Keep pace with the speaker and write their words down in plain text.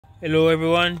Hello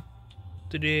everyone.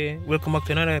 Today, welcome back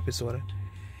to another episode.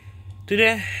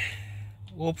 Today,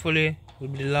 hopefully, will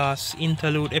be the last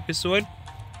interlude episode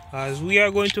as we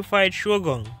are going to fight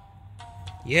Shogun.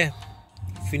 Yeah,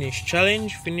 finish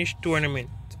challenge, finish tournament.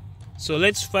 So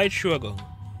let's fight Shogun.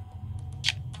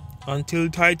 Until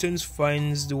Titans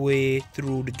finds the way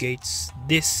through the gates,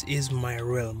 this is my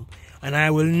realm, and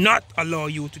I will not allow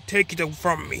you to take it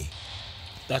from me.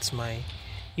 That's my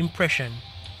impression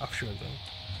of Shogun.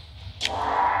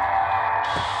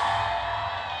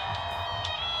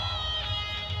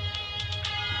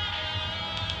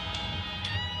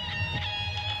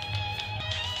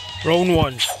 Round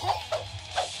 1.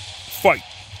 Fight.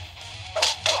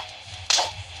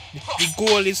 The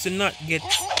goal is to not get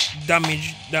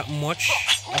damaged that much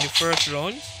in the first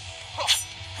round.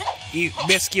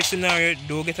 Best case scenario,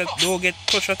 don't get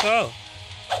touched at all.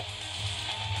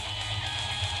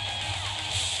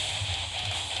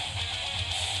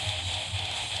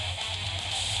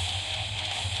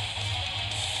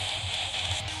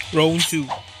 Round 2.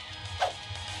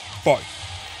 Fight.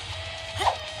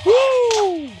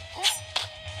 Woo!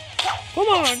 Come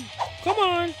on! Come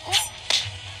on!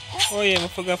 Oh yeah, I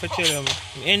forgot to tell them.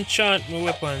 Enchant my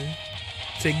weapon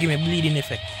to give me bleeding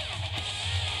effect.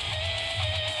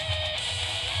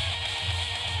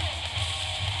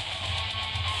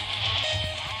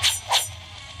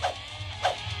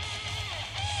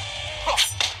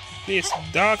 This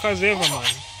dark as ever, man.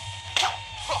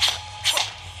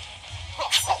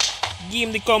 Give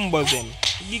him the combos then.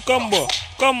 The combo.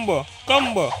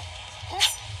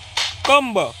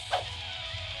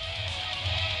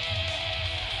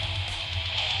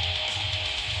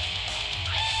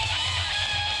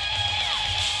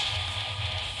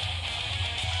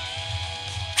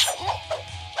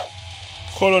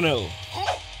 Colonel.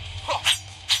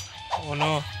 Oh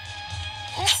no.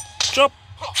 Chop.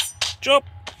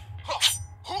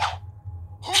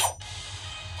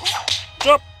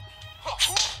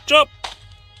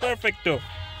 Perfecto.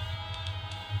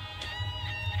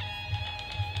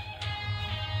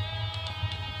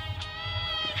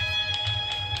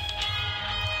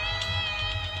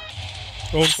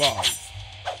 Round 5.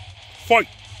 Fight.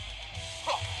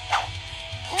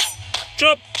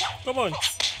 Chop. Come on.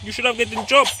 You should have gotten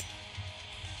chopped.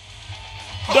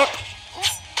 Duck.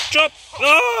 Chop.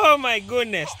 Oh my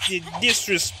goodness. The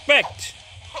disrespect.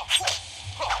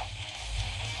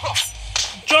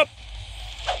 Chop.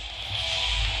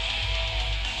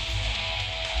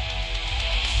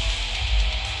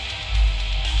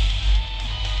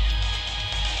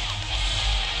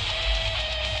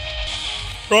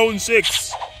 Round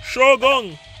 6.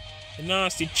 Shogun. You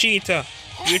nasty cheater.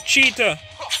 You cheater.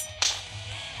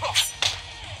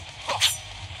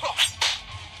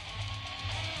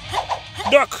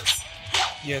 Duck.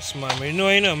 Yes, man. You know.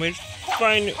 I'm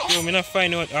not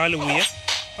finding out all the way.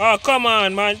 Oh, come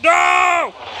on, man.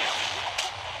 No!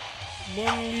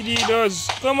 Mummy does.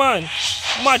 Come on.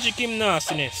 Magic him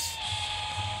nastiness.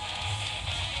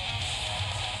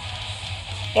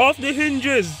 Off the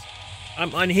hinges.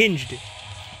 I'm unhinged.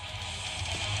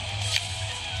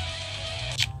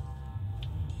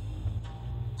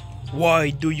 Why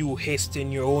do you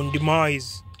hasten your own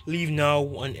demise? Leave now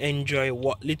and enjoy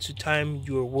what little time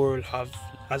your world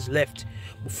has left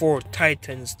before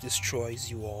Titans destroys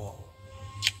you all.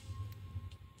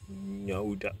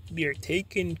 Now that they're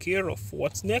taken care of,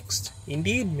 what's next?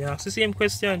 Indeed, me ask the same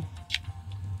question.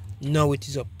 Now it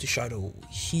is up to Shadow.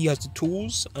 He has the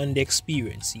tools and the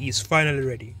experience. He is finally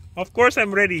ready. Of course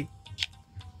I'm ready.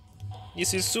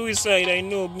 This is suicide, I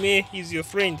know. May is your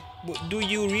friend. But do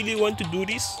you really want to do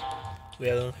this?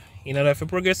 Well, in order to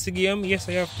progress the game, yes,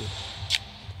 I have to.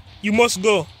 You must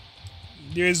go.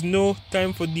 There is no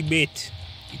time for debate.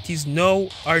 It is now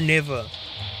or never.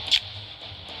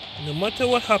 No matter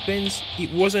what happens,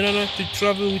 it was an honor to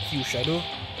travel with you, Shadow.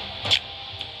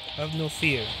 Have no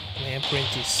fear, my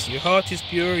apprentice. Your heart is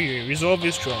pure, your resolve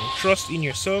is strong. Trust in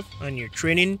yourself and your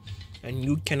training, and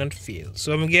you cannot fail.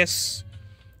 So I guess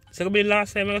it's gonna be the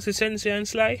last time I see Sensei and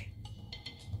Sly.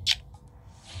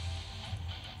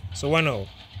 So what now?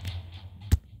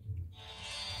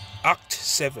 Act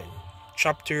 7,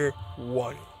 Chapter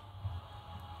 1.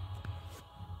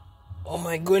 Oh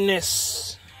my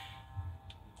goodness.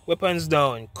 Weapons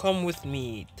down. Come with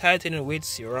me. Titan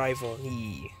awaits your arrival.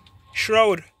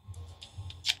 Shroud.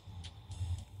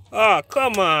 Ah,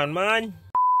 come on, man.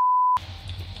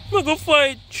 I'm gonna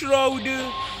fight Shroud.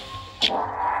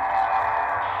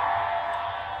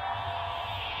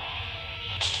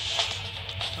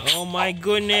 Oh my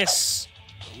goodness.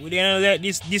 We're gonna let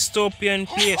this dystopian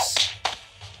place.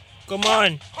 Come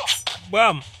on.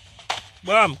 Bam.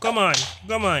 Bam. Come on.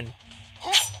 Come on.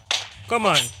 Come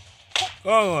on.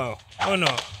 Oh, oh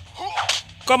no.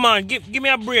 Come on, give me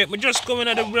a break. I'm just coming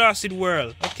at the grassy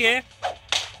world, okay?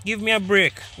 Give me a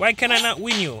break. Why can I not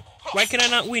win you? Why can I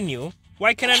not win you?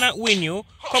 Why can I not win you?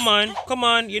 Come on, come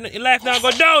on. Your life now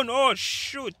go down. Oh,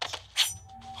 shoot.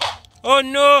 Oh,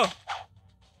 no.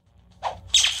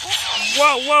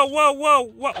 Whoa.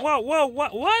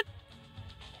 What?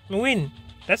 I win.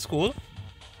 That's cool.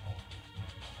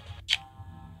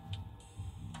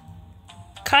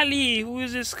 Kali. Who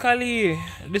is this Kali?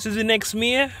 This is the next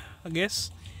mayor, I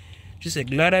guess. She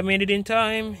said, glad I made it in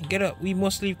time. Get up. We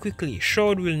must leave quickly.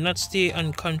 Shroud will not stay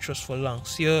unconscious for long.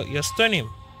 So you're stunning.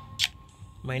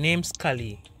 My name's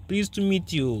Kali. Pleased to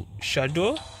meet you,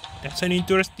 Shadow. That's an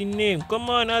interesting name. Come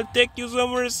on, I'll take you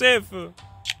somewhere safe.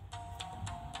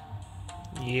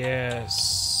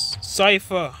 Yes.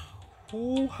 Cypher.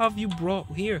 Who have you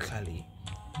brought here, Kali?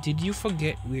 Did you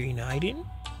forget we're in hiding?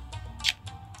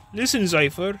 Listen,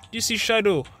 Cypher. This is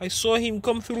Shadow. I saw him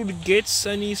come through the gates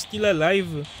and he's still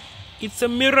alive. It's a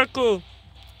miracle.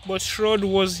 But Shroud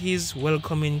was his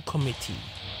welcoming committee.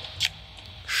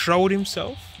 Shroud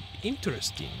himself?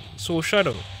 Interesting. So,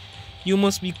 Shadow, you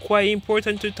must be quite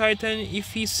important to Titan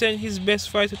if he sent his best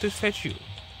fighter to fetch you.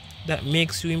 That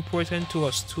makes you important to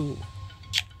us too.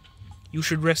 You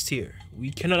should rest here.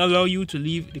 We cannot allow you to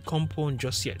leave the compound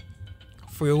just yet.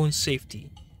 For your own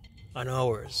safety and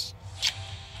ours.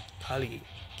 Kali,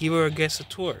 give our guest a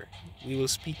tour. We will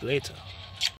speak later.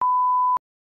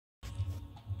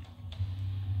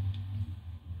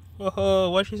 Oh,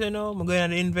 what she said now? I'm going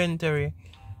on the inventory.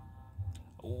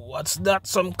 What's that?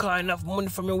 Some kind of money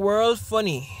from your world?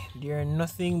 Funny. They are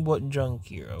nothing but junk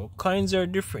here. Our kinds are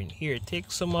different. Here, take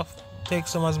some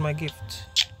as my gift.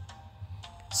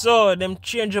 So, them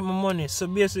change up my money. So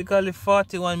basically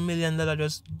 $41 million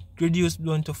just reduced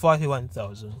down to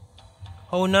 41,000.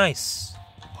 How nice.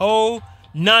 How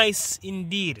nice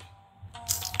indeed.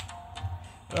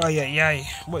 Oh yeah.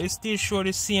 But it still show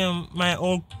the same my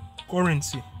old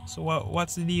currency. So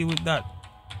what's the deal with that?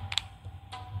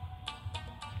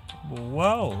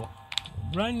 Wow.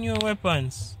 Brand new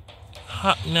weapons.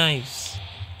 Hack knives.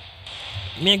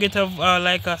 Make it have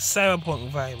like a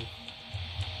cyberpunk vibe.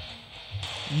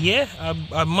 Yeah,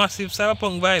 a massive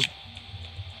cyberpunk vibe.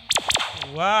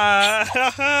 Wow.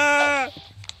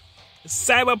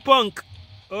 Cyberpunk.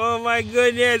 Oh my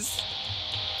goodness.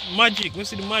 Magic. Let's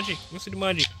see the magic.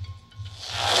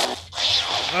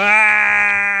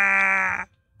 Ah,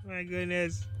 my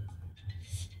goodness.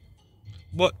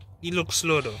 But it looks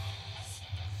slow though.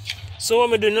 So what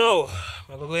am I do now?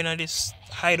 I'm going on this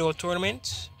hideout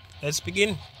tournament. Let's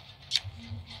begin.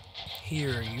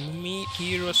 Here you meet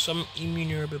heroes, some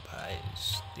immuneable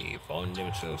pies. They found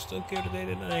themselves stuck here today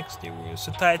the next day.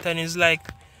 So Titan is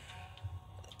like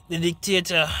the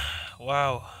dictator.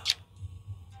 Wow.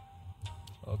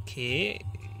 Okay.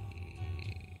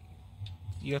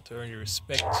 You have to earn your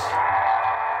respect.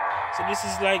 So this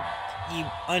is like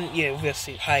yeah,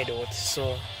 obviously hideout.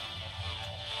 So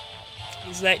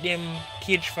it's like them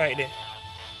cage fight there.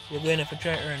 You're going to have to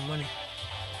try to earn money,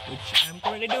 which I'm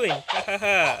currently doing.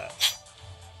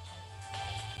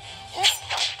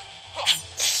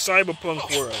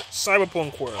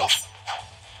 Cyberpunk world.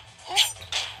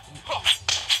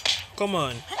 Come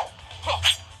on.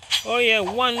 Oh yeah,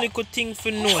 one little thing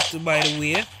for note, by the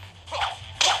way.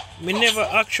 Me never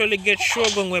actually get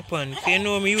Shogun weapon. You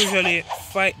know, me usually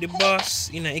fight the boss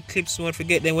in an Eclipse mode to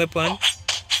get them weapon.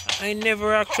 I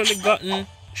never actually gotten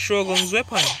Shogun's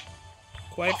weapon.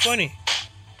 Quite funny.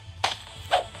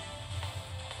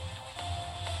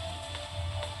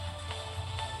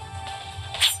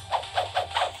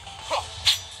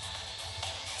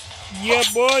 Yeah,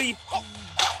 boy.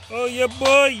 Oh, yeah,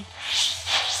 boy.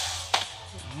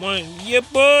 Man, yeah,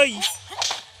 boy.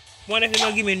 What if they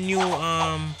not give me new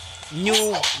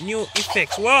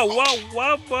effects? Wow, boy.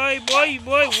 What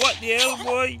the hell,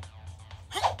 boy?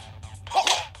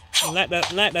 Like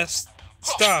that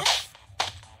stuff.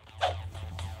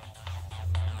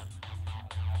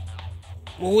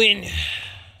 Win.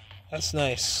 That's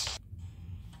nice.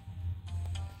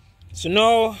 So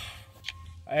now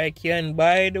I can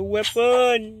buy the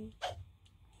weapon.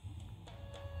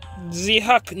 The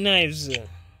hack knives.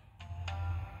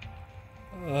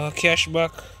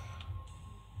 Cashback.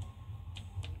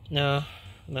 Nah,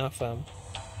 fam.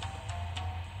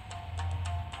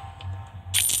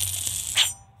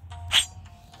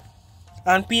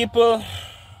 And people,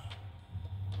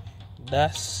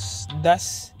 that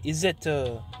is it.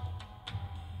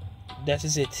 That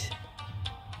is it.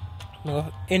 I'm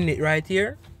gonna end it right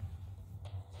here.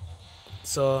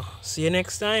 So see you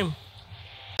next time.